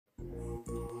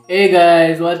Hey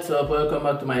guys, what's up? Welcome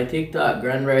back to my TikTok.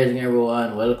 Grand Rising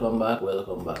everyone. Welcome back,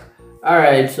 welcome back.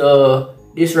 Alright, so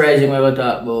this rising we're gonna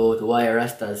talk about why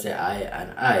Rastas say I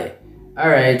and I.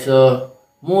 Alright, so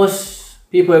most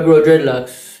people who grow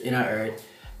dreadlocks in our earth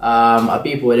are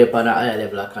people with a higher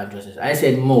level of consciousness. I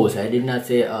said most, I did not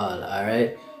say all,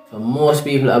 alright? So most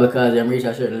people are because they reach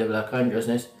a certain level of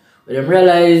consciousness, but they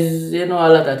realize a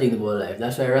lot of things about life.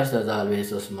 That's why Rastas are always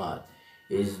so smart.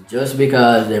 It's just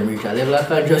because them reach a level of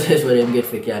consciousness where them get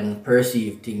they can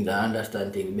perceive things and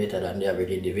understand things better than the average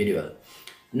individual.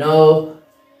 Now,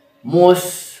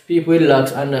 most people with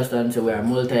locks understand so we are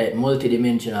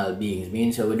multi-dimensional beings,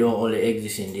 means so we don't only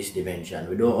exist in this dimension,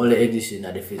 we don't only exist in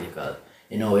the physical.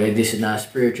 We exist in a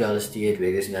spiritual state, we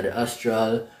exist in the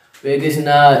astral, we exist in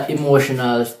a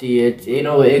emotional state,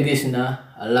 we exist in a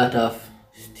lot of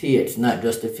states, not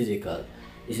just the physical.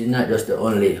 This is not just the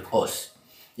only us.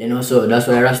 So that's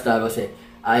why Rasta go say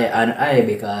I and I,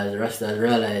 because Rastas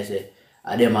realize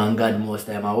them and God most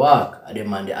time I walk,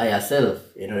 them and the higher self.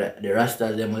 The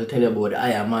Rastas them will tell you about the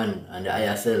higher man and the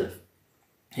higher self.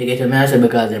 You get me? I say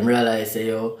because them realize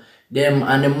them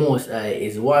and the most high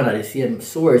is one of the same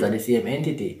source and the same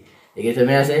entity. You get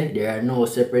me? I say they are no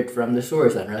separate from the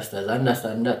source, and Rastas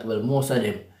understand that. Well, most of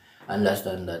them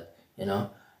understand that.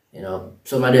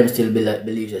 Some of them still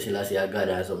believe that Selassie a God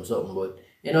or something, but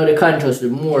the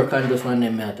more conscious one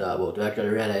them I talk about, we actually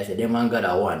realize that them and God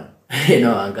are one.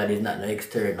 And God is not no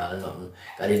external, nothing.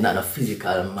 God is not a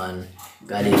physical man.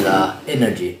 God is a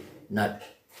energy, not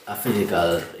a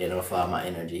physical, form of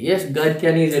energy. Yes, God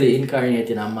can easily incarnate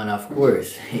in a man, of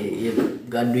course. If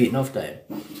God do it enough time.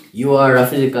 You are a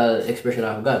physical expression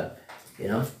of God.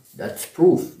 That's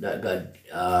proof that God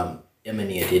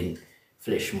emanated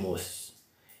flesh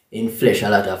in flesh a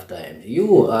lot of times.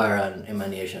 You are an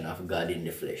emanation of God in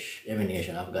the flesh.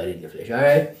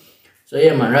 Alright? So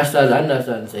yeah man, Rastas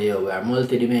understand say we are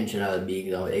multidimensional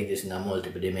beings and we exist in a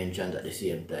multiple dimensions at the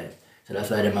same time. So that's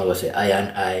why them are going to say I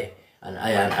and I and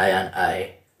I and I and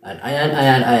I and I and I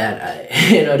and I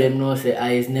and I. Them know say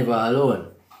I is never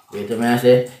alone. Wait till I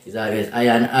say it's always I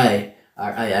and I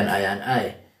or I and I and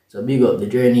I. So big up the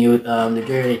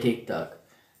journey TikTok.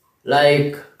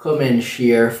 Like, comment,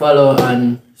 share, follow,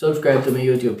 and subscribe to my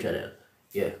YouTube channel.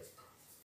 Yeah.